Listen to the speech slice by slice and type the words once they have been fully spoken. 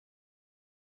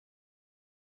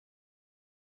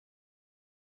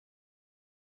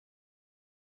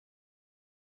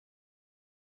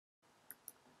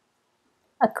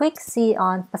A quick see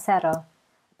on Paseto,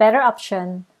 better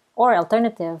option or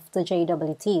alternative to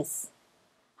JWTs.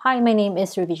 Hi, my name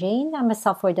is Ruby Jane. I'm a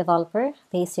software developer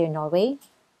based here in Norway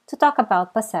to talk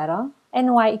about Paseto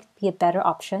and why it could be a better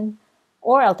option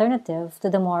or alternative to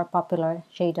the more popular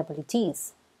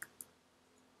JWTs.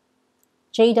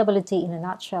 JWT in a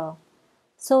nutshell.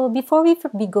 So before we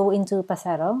go into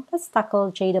Paseto, let's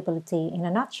tackle JWT in a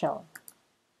nutshell.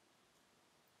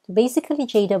 Basically,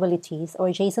 JWTs or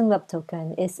JSON Web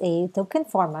Token is a token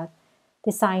format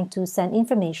designed to send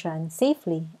information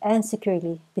safely and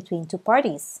securely between two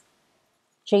parties.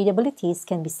 JWTs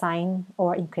can be signed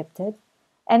or encrypted,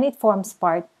 and it forms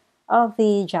part of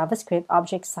the JavaScript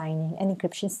Object Signing and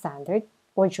Encryption Standard,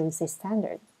 or JWT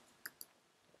standard.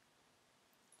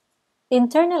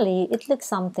 Internally, it looks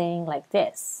something like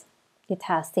this. It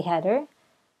has the header,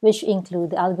 which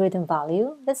includes the algorithm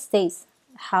value that states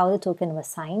how the token was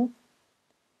signed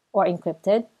or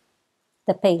encrypted,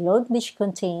 the payload, which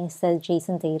contains the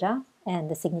JSON data and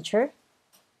the signature,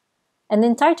 and the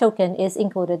entire token is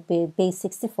encoded with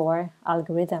base64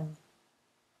 algorithm.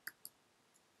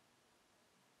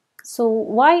 So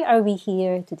why are we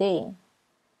here today?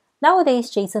 Nowadays,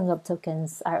 JSON Web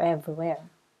Tokens are everywhere.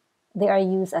 They are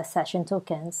used as session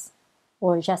tokens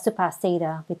or just to pass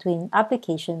data between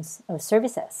applications or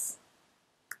services.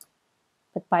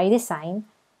 But by design,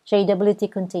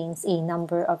 JWT contains a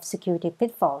number of security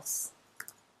pitfalls,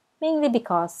 mainly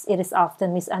because it is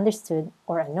often misunderstood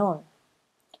or unknown.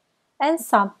 And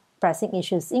some pressing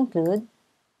issues include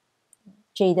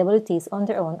JWTs on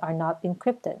their own are not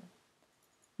encrypted.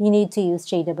 You need to use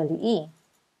JWE,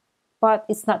 but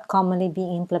it's not commonly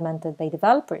being implemented by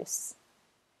developers.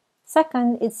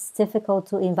 Second, it's difficult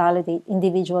to invalidate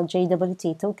individual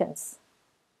JWT tokens.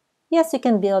 Yes, you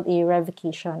can build a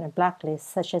revocation or blacklist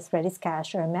such as Redis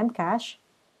Cache or Memcache,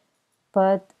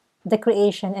 but the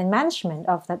creation and management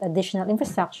of that additional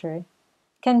infrastructure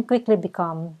can quickly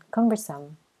become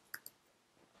cumbersome.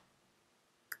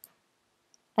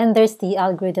 And there's the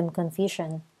algorithm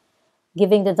confusion,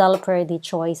 giving the developer the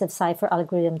choice of cipher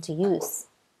algorithm to use,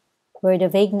 where the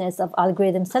vagueness of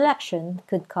algorithm selection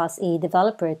could cause a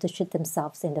developer to shoot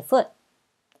themselves in the foot.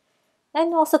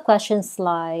 And also questions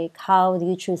like, how do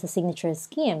you choose a signature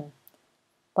scheme?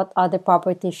 What other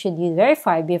properties should you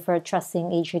verify before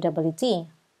trusting a JWT?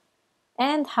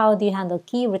 And how do you handle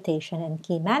key rotation and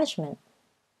key management?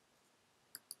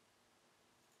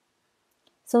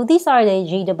 So these are the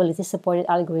JWT-supported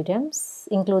algorithms,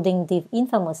 including the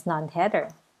infamous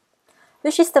non-header,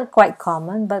 which is still quite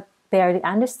common but barely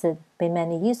understood by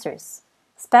many users,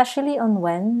 especially on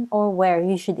when or where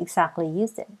you should exactly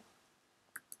use it.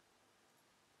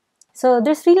 So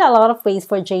there's really a lot of ways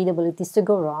for JWTs to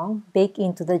go wrong baked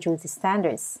into the JWT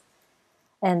standards.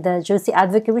 And the JWT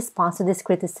advocate response to this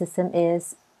criticism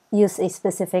is use a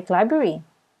specific library.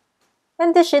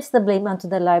 And this shifts the blame onto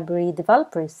the library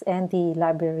developers and the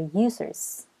library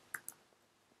users.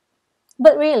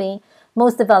 But really,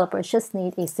 most developers just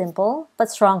need a simple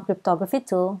but strong cryptography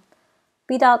tool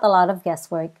without a lot of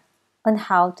guesswork on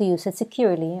how to use it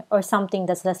securely or something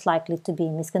that's less likely to be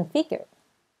misconfigured.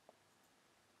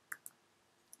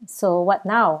 So what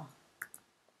now?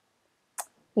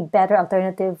 A better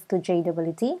alternative to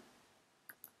JWT?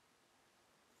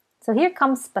 So here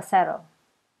comes Paseto,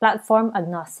 Platform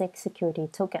Agnostic Security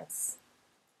Tokens.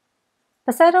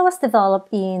 Paseto was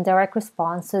developed in direct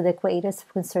response to the creators'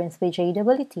 concerns with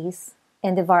JWTs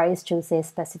and the various JWT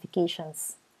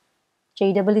specifications.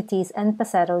 JWTs and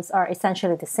Pasetos are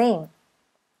essentially the same.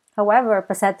 However,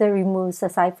 Paseto removes the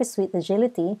cipher suite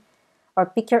agility or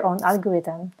pick your own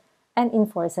algorithm and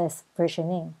enforces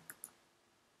versioning.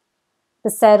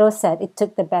 Paseto said it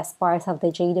took the best parts of the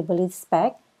JWT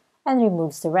spec and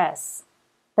removes the rest.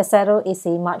 Paseto is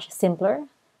a much simpler,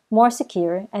 more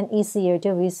secure, and easier to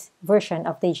use version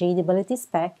of the JWT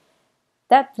spec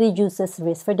that reduces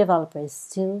risk for developers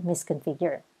to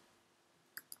misconfigure.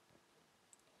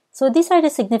 So these are the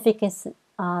significant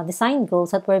design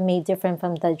goals that were made different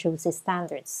from the JWT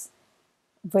standards.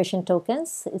 Version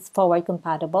tokens is forward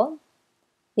compatible.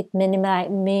 It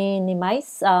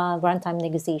minimizes runtime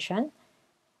negotiation,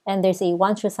 and there's a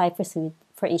one-true cipher suite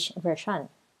for each version.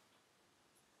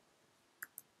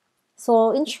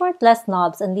 So in short, less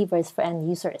knobs and levers for end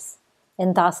users,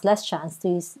 and thus less chance to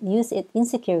use it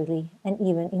insecurely and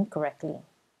even incorrectly.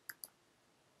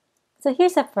 So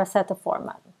here's a Paseto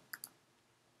format.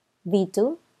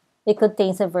 V2, it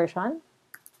contains a version,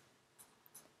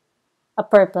 a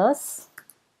purpose,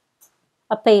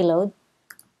 a payload,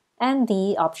 and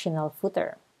the optional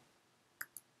footer.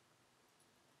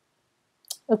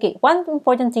 Okay, one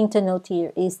important thing to note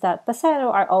here is that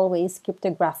Paseto are always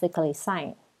cryptographically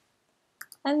signed.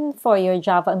 And for your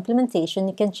Java implementation,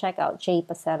 you can check out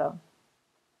JPaseto.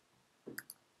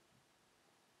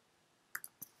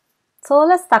 So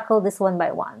let's tackle this one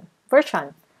by one.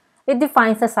 Version. It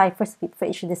defines the cipher suite for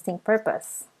each distinct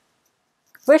purpose.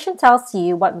 Version tells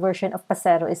you what version of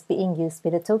Paseto is being used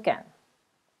with the token.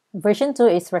 Version 2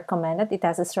 is recommended, it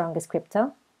has the strongest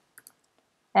crypto.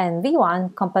 And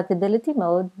V1, compatibility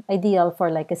mode, ideal for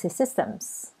legacy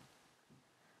systems.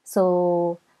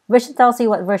 So version tells you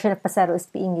what version of Paseto is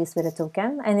being used with the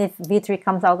token, and if V3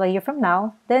 comes out a year from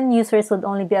now, then users would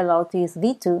only be allowed to use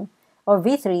V2 or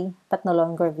V3, but no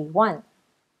longer V1.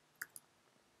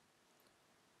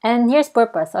 And here's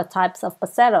purpose or types of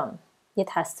Paseto.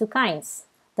 It has two kinds,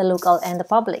 the local and the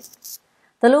public.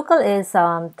 The local is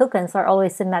tokens are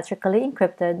always symmetrically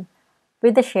encrypted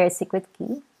with the shared secret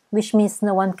key, which means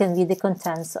no one can view the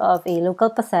contents of a local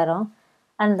Paseto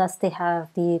unless they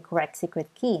have the correct secret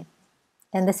key.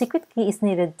 And the secret key is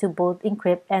needed to both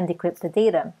encrypt and decrypt the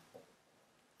data,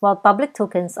 while public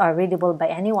tokens are readable by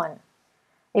anyone.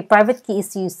 A private key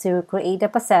is used to create a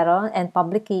Paseto, and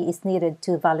public key is needed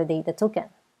to validate the token.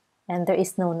 And there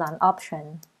is no none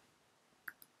option.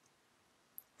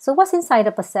 So what's inside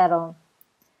a Paseto?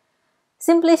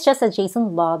 Simply, it's just a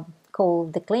JSON blob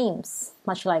called the claims,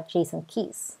 much like JSON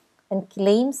keys. And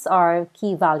claims are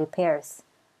key value pairs.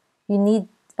 You need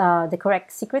the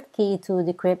correct secret key to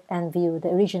decrypt and view the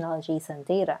original JSON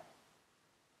data.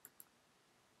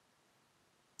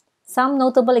 Some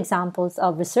notable examples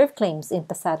of reserved claims in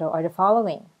Paseto are the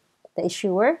following: the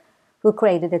issuer, who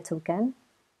created the token;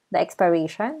 the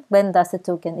expiration, when does the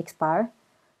token expire;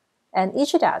 and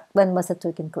each of that, when was the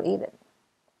token created.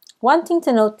 One thing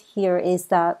to note here is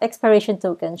that expiration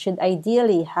tokens should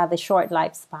ideally have a short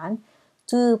lifespan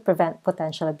to prevent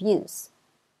potential abuse.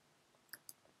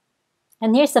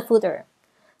 And here's the footer.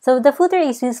 So the footer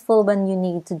is useful when you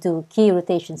need to do key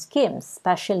rotation schemes,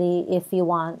 especially if you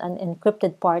want an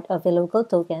encrypted part of a local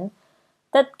token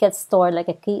that gets stored like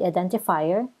a key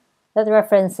identifier that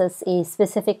references a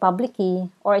specific public key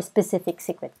or a specific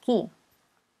secret key.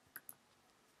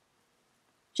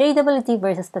 JWT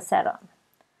versus Paseto.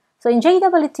 So in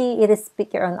JWT, it is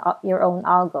pick your own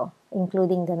algo,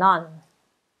 including the none.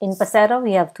 In Paseto,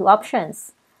 we have two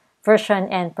options, version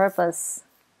and purpose.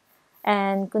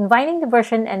 And combining the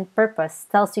version and purpose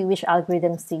tells you which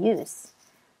algorithms to use.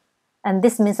 And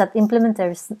this means that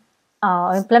implementers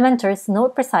know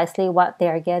precisely what they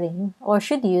are getting or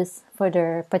should use for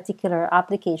their particular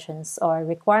applications or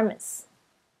requirements.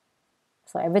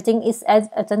 So everything is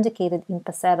authenticated in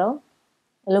Paseto.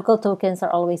 Local tokens are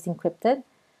always encrypted,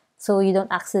 so you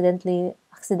don't accidentally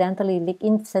leak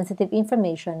sensitive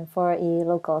information for a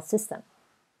local system.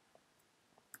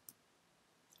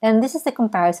 And this is the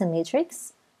comparison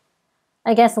matrix.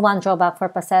 I guess one drawback for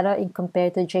Paseto in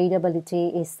compared to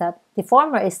JWT is that the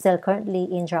former is still currently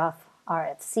in draft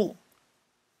RFC.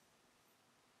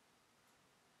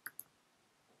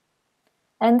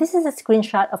 And this is a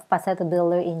screenshot of Paseto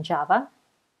Builder in Java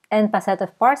and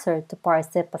Paseto Parser to parse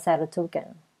the Paseto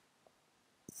token.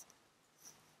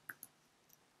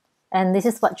 And this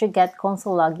is what you get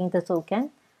console logging the token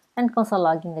and console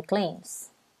logging the claims.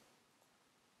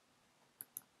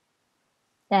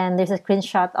 And there's a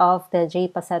screenshot of the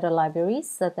JPaseto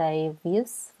libraries that I've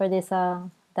used for this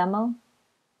demo.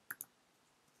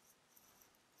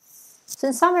 So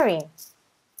in summary,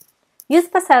 use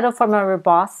Paseto from a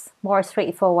robust, more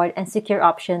straightforward, and secure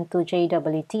option to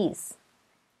JWTs.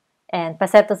 And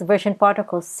Paseto's version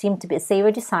protocols seem to be a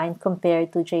safer design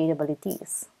compared to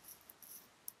JWTs.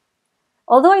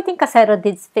 Although I think Paseto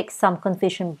did fix some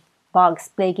confusion bugs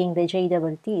plaguing the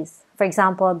JWTs, for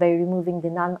example, by removing the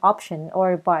none option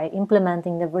or by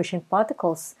implementing the version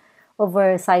protocols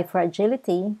over cipher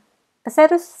agility,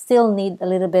 Paseto still need a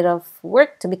little bit of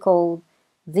work to be called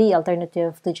the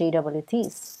alternative to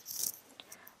JWTs.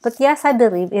 But yes, I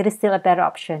believe it is still a better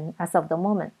option as of the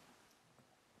moment.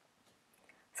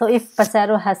 So if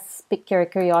Paseto has piqued your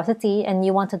curiosity and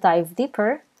you want to dive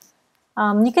deeper,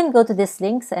 you can go to these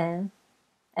links and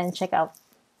check out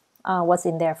what's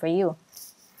in there for you.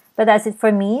 But that's it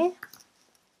for me.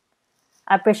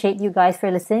 I appreciate you guys for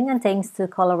listening, and thanks to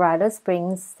Colorado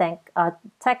Springs Tech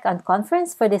and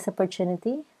Conference for this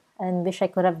opportunity, and wish I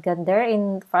could have gone there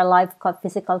for a live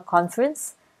physical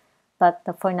conference. But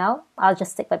for now, I'll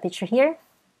just take my picture here.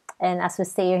 And as we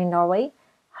stay here in Norway,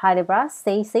 ha det bra,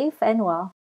 stay safe and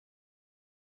well.